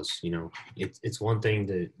cause? You know, it's one thing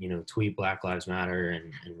to, you know, tweet Black Lives Matter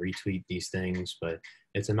and retweet these things, but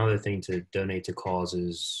it's another thing to donate to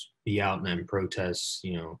causes, be out and protest,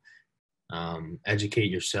 you know,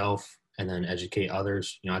 educate yourself and then educate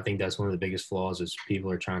others. You know, I think that's one of the biggest flaws is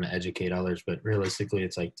people are trying to educate others, but realistically,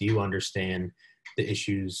 it's like, do you understand the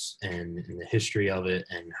issues and the history of it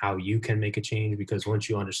and how you can make a change? Because once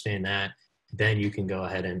you understand that, then you can go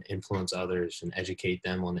ahead and influence others and educate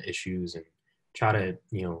them on the issues and try to,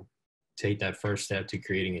 you know, take that first step to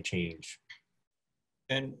creating a change.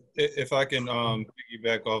 And if I can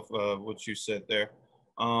piggyback off what you said there,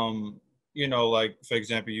 you know, like, for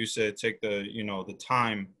example, you said take the, you know, the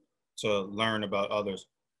time to learn about others.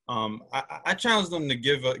 I challenge them to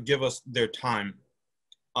give us their time.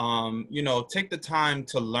 You know, take the time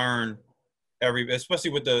to learn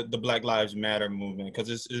especially with the Black Lives Matter movement,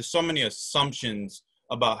 because there's so many assumptions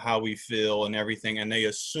about how we feel and everything, and they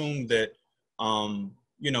assume that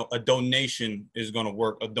you know, a donation is going to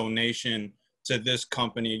work, a donation to this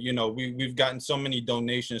company. You know, we've gotten so many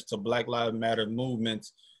donations to Black Lives Matter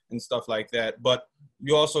movements and stuff like that, but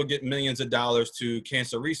you also get millions of dollars to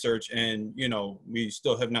cancer research, and you know, we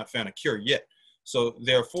still have not found a cure yet. So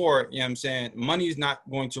therefore, you know what I'm saying, money is not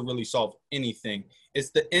going to really solve anything. It's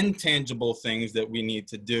the intangible things that we need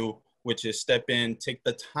to do, which is step in, take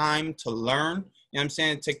the time to learn, you know what I'm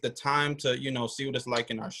saying? Take the time to, you know, see what it's like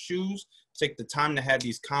in our shoes, take the time to have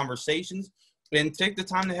these conversations, and take the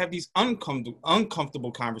time to have these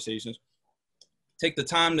uncomfortable conversations. Take the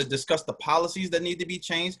time to discuss the policies that need to be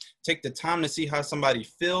changed. Take the time to see how somebody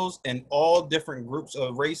feels in all different groups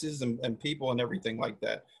of races and people and everything like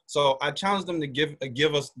that. So I challenge them to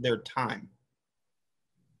give us their time.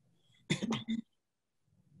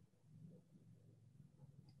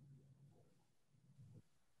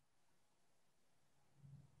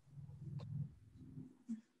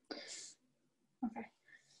 Okay.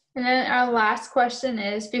 And then our last question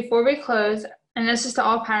is, before we close, and this is to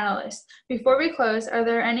all panelists, before we close, are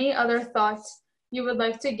there any other thoughts you would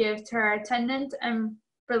like to give to our attendants and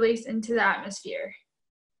release into the atmosphere?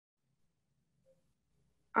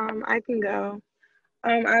 I can go.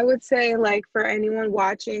 I would say, like, for anyone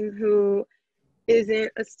watching who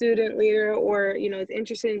isn't a student leader or, you know, is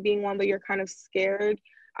interested in being one, but you're kind of scared,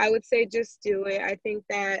 I would say just do it. I think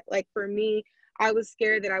that, like, for me, I was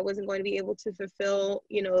scared that I wasn't going to be able to fulfill,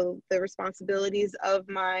 you know, the responsibilities of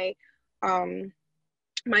my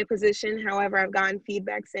my position. However, I've gotten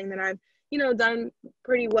feedback saying that I've, you know, done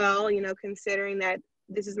pretty well, you know, considering that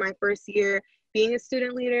this is my first year being a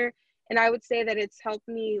student leader. And I would say that it's helped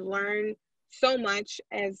me learn so much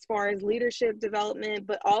as far as leadership development,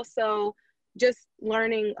 but also just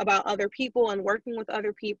learning about other people and working with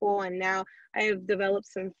other people. And now I have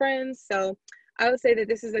developed some friends. So I would say that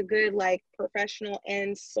this is a good, like, professional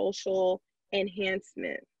and social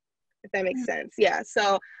enhancement, if that makes sense. Yeah.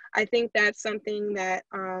 So I think that's something that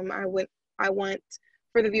I want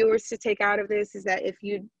for the viewers to take out of this, is that if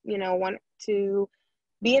you know, want to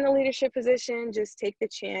be in a leadership position, just take the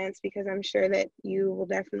chance, because I'm sure that you will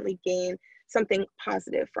definitely gain something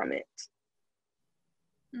positive from it.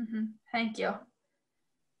 Thank you.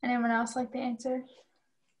 Anyone else like to answer?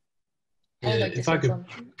 Yeah, Like if I could.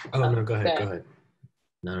 something. Oh, no, go ahead.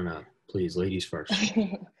 No. Please, ladies first.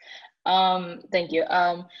 Thank you.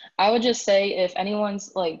 I would just say, if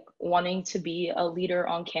anyone's like wanting to be a leader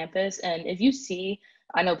on campus, and if you see,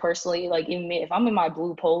 I know personally, like, even me, if I'm in my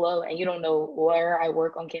blue polo and you don't know where I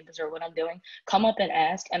work on campus or what I'm doing, come up and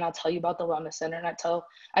ask, and I'll tell you about the Wellness Center, and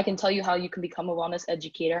I can tell you how you can become a wellness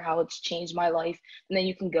educator, how it's changed my life, and then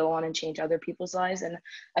you can go on and change other people's lives. And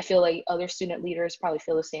I feel like other student leaders probably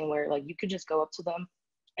feel the same, where like you could just go up to them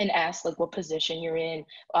and ask like what position you're in,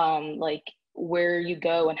 like where you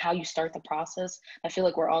go and how you start the process. I feel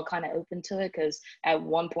like we're all kind of open to it, because at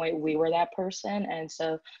one point we were that person. And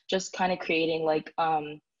so just kind of creating like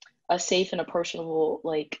a safe and approachable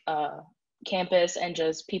like campus, and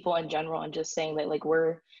just people in general, and just saying that like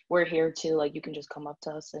we're here to, like, you can just come up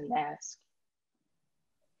to us and ask.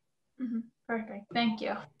 Perfect. Thank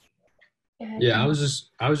you. Yeah, I was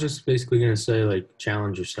just basically gonna say, like,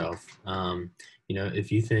 challenge yourself. You know,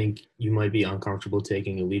 if you think you might be uncomfortable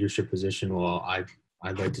taking a leadership position, well,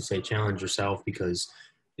 I'd like to say challenge yourself, because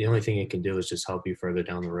the only thing it can do is just help you further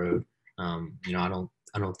down the road. You know,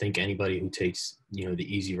 I don't think anybody who takes, you know, the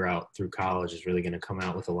easy route through college is really going to come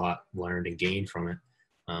out with a lot learned and gained from it.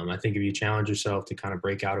 I think if you challenge yourself to kind of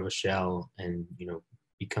break out of a shell and, you know,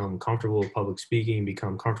 become comfortable with public speaking,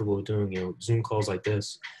 become comfortable with doing, you know, Zoom calls like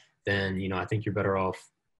this, then, you know, I think you're better off,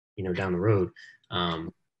 you know, down the road.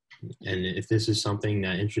 And if this is something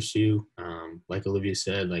that interests you, like Olivia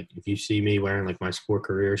said, like, if you see me wearing like my sport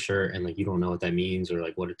career shirt and like you don't know what that means or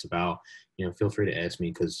like what it's about, you know, feel free to ask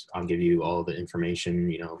me, because I'll give you all the information.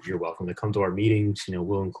 You know, you're welcome to come to our meetings. You know,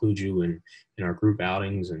 we'll include you in our group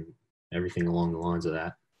outings and everything along the lines of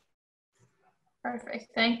that.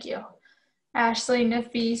 Perfect. Thank you. Ashley,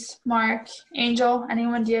 Nafis, Mark, Angel,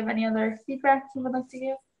 anyone, do you have any other feedback you would like to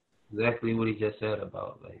give? Exactly what he just said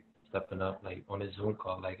about like stepping up, like on a Zoom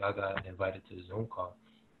call. Like I got invited to the Zoom call.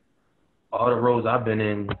 All the roles I've been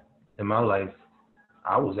in my life,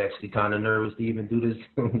 I was actually kind of nervous to even do this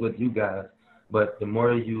with you guys. But the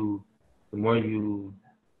more you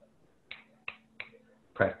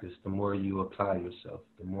practice, the more you apply yourself,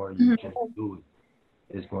 the more you can do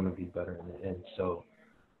it, it's going to be better in the end. So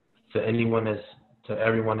to everyone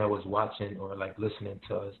that was watching or like listening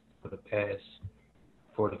to us for the past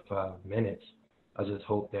 45 minutes, I just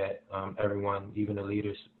hope that everyone, even the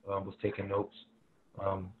leaders, was taking notes.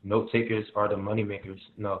 Note takers are the money makers.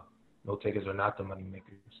 No, note takers are not the money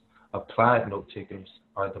makers. Applied note takers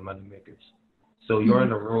are the money makers. So you're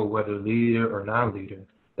in a role, whether leader or non-leader,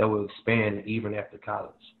 that will expand even after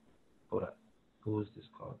college. Hold up. Who is this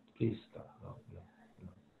called? Please stop. No.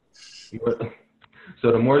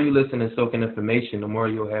 So the more you listen and soak in information, the more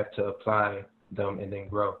you'll have to apply them and then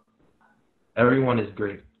grow. Everyone is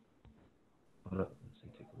great. Hold up.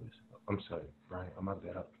 I'm sorry, Brian. I'm not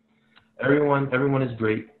that up. Everyone is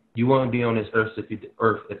great. You won't be on this earth if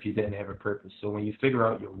you didn't have a purpose. So when you figure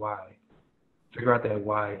out your why, figure out that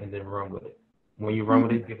why and then run with it. When you run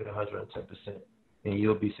with it, give it 110%, and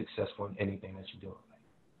you'll be successful in anything that you do.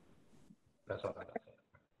 That's all I got to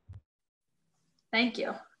say. Thank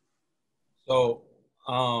you. So,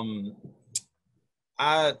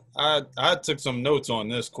 I took some notes on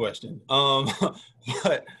this question, but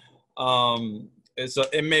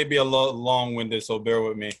it may be a little long-winded, so bear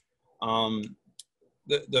with me.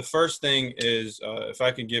 The first thing is, if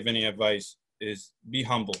I could give any advice, is be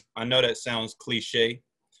humble. I know that sounds cliche,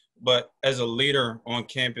 but as a leader on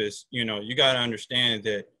campus, you know, you got to understand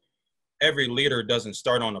that every leader doesn't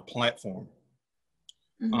start on a platform.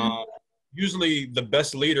 Usually the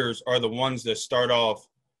best leaders are the ones that start off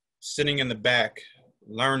sitting in the back,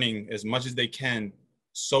 learning as much as they can,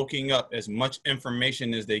 soaking up as much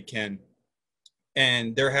information as they can,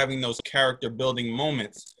 and they're having those character building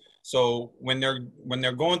moments. So when they're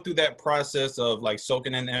going through that process of like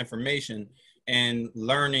soaking in the information and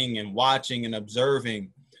learning and watching and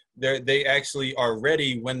observing, they actually are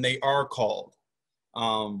ready when they are called,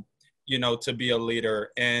 you know, to be a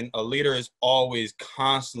leader. And a leader is always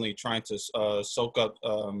constantly trying to soak up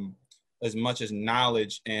as much as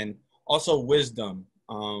knowledge and also wisdom.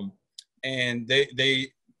 And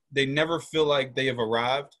they never feel like they have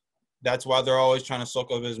arrived. That's why they're always trying to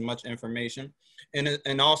soak up as much information.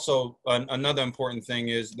 And also another important thing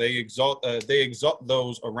is they exalt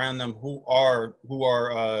those around them who are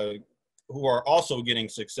also getting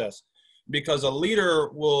success, because a leader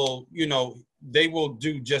will, you know, they will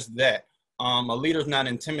do just that. A leader's not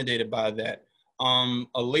intimidated by that.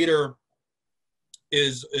 A leader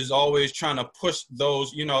is always trying to push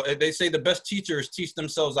those, you know, they say the best teachers teach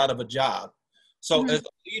themselves out of a job. So as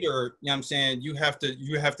a leader, you know what I'm saying, you have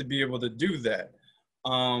to be able to do that.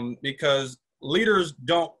 Because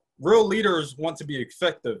real leaders want to be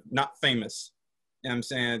effective, not famous. You know what I'm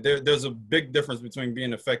saying? There's a big difference between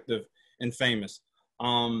being effective and famous.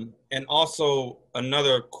 And also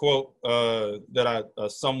another quote that I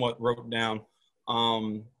somewhat wrote down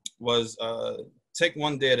was take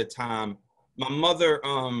one day at a time. My mother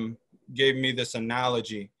gave me this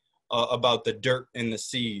analogy about the dirt and the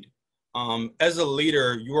seed. As a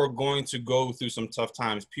leader, you are going to go through some tough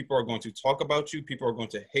times. People are going to talk about you. People are going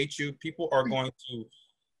to hate you. People are going to,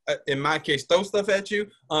 in my case, throw stuff at you.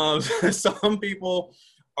 Some people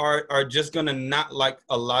are just going to not like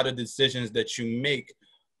a lot of decisions that you make.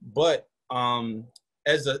 But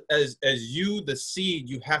as you, the seed,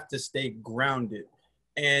 you have to stay grounded.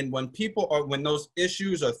 And when those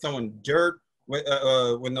issues are throwing dirt,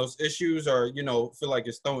 when those issues are, you know, feel like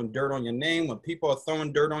it's throwing dirt on your name, when people are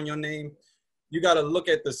throwing dirt on your name, you got to look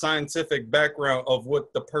at the scientific background of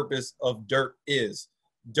what the purpose of dirt is.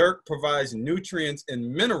 Dirt provides nutrients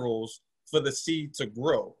and minerals for the seed to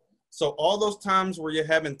grow. So all those times where you're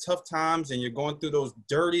having tough times and you're going through those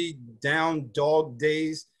dirty, down dog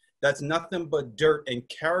days, that's nothing but dirt and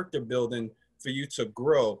character building for you to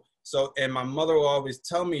grow. So, and my mother will always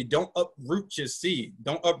tell me, don't uproot your seed.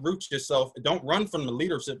 Don't uproot yourself. Don't run from the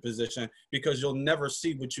leadership position, because you'll never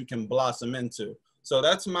see what you can blossom into. So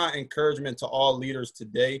that's my encouragement to all leaders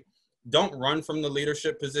today. Don't run from the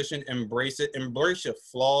leadership position. Embrace it. Embrace your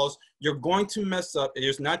flaws. You're going to mess up.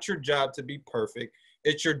 It's not your job to be perfect.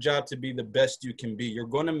 It's your job to be the best you can be. You're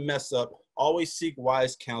going to mess up. Always seek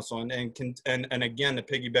wise counsel. And again, to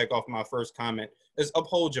piggyback off my first comment, is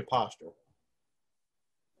uphold your posture.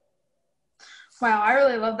 Wow, I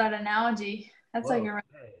really love that analogy. That's Well like a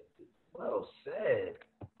said. Well said.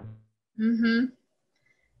 mm-hmm.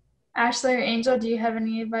 Ashley or Angel, do you have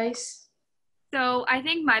any advice? So I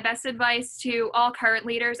think my best advice to all current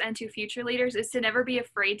leaders and to future leaders is to never be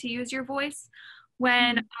afraid to use your voice.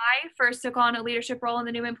 When I first took on a leadership role in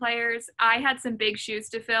the Neumann Players, I had some big shoes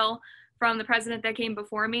to fill from the president that came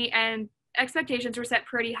before me, and expectations were set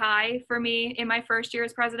pretty high for me in my first year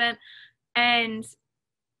as president. And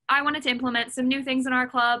I wanted to implement some new things in our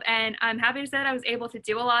club, and I'm happy to say that I was able to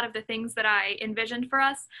do a lot of the things that I envisioned for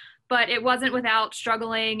us, but it wasn't without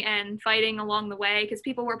struggling and fighting along the way, because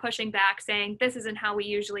people were pushing back saying, this isn't how we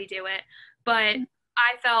usually do it. But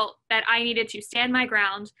I felt that I needed to stand my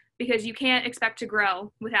ground, because you can't expect to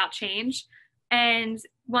grow without change. And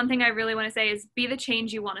one thing I really want to say is be the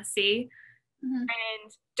change you want to see,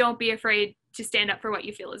 and don't be afraid to stand up for what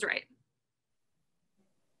you feel is right.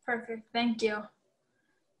 Perfect. Thank you.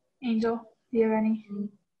 Angel, do you have any?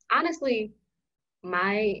 Honestly,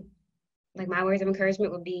 my words of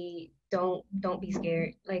encouragement would be don't be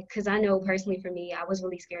scared. Like, because I know personally for me, I was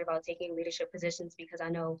really scared about taking leadership positions because I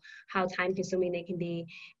know how time consuming they can be.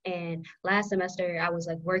 And last semester I was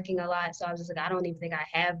like working a lot, so I was just like, I don't even think I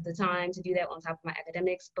have the time to do that on top of my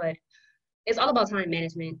academics. But it's all about time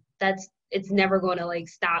management. It's never going to like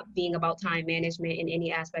stop being about time management in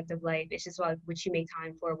any aspect of life. It's just about what you make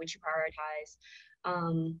time for, what you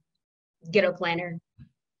prioritize. Get a planner.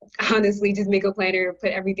 Honestly, just make a planner,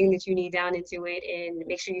 put everything that you need down into it, and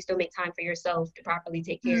make sure you still make time for yourself to properly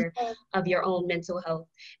take care of your own mental health,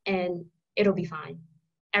 and it'll be fine.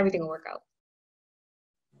 Everything will work out.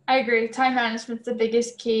 I agree. Time management's the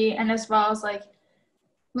biggest key, and as well as like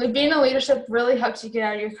being a leadership really helps you get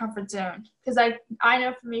out of your comfort zone. Because I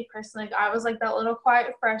know for me personally, like, I was like that little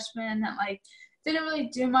quiet freshman that like didn't really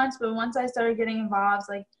do much, but once I started getting involved,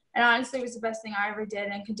 like, and honestly, it was the best thing I ever did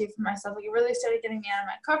and could do for myself. Like, it really started getting me out of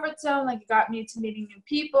my comfort zone. Like, it got me to meeting new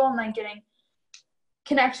people and, like, getting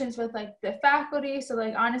connections with, like, the faculty. So,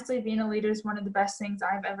 like, honestly, being a leader is one of the best things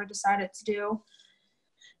I've ever decided to do.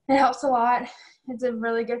 It helps a lot. It's a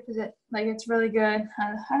really good position. Like, it's really good.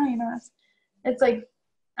 I don't even know. It's, like,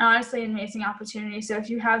 honestly an amazing opportunity. So, if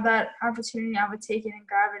you have that opportunity, I would take it and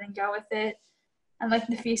grab it and go with it. And like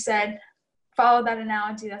Nafi said, follow that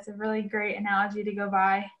analogy. That's a really great analogy to go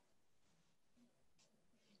by.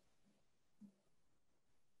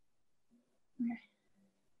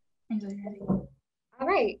 All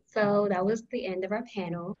right, so that was the end of our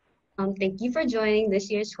panel. Thank you for joining this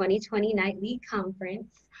year's 2020 Knight League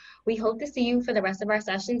Conference. We hope to see you for the rest of our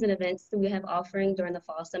sessions and events that we have offering during the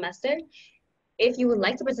fall semester. If you would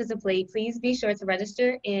like to participate, please be sure to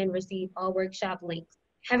register and receive all workshop links.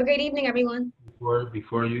 Have a great evening, everyone.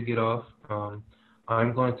 Before you get off,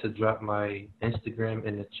 I'm going to drop my Instagram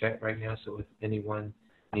in the chat right now, so if anyone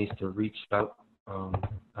needs to reach out,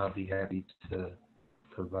 I'll be happy to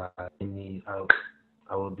provide any out.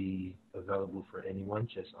 I will be available for anyone.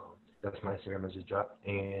 Just that's my Instagram I just dropped.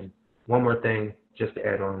 And one more thing, just to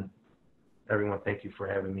add on, everyone, thank you for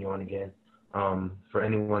having me on again. For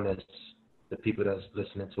anyone the people that's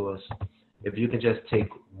listening to us, if you can just take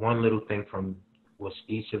one little thing from what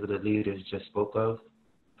each of the leaders just spoke of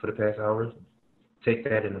for the past hours, take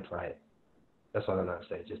that and apply it. That's all I'm gonna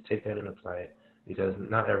say. Just take that and apply it, because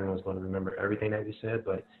not everyone's going to remember everything that we said,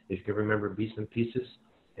 but if you can remember bits and pieces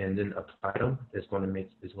and then apply them, it's going to make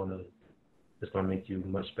you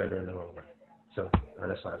much better in the long run. So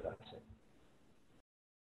that's all I got to say.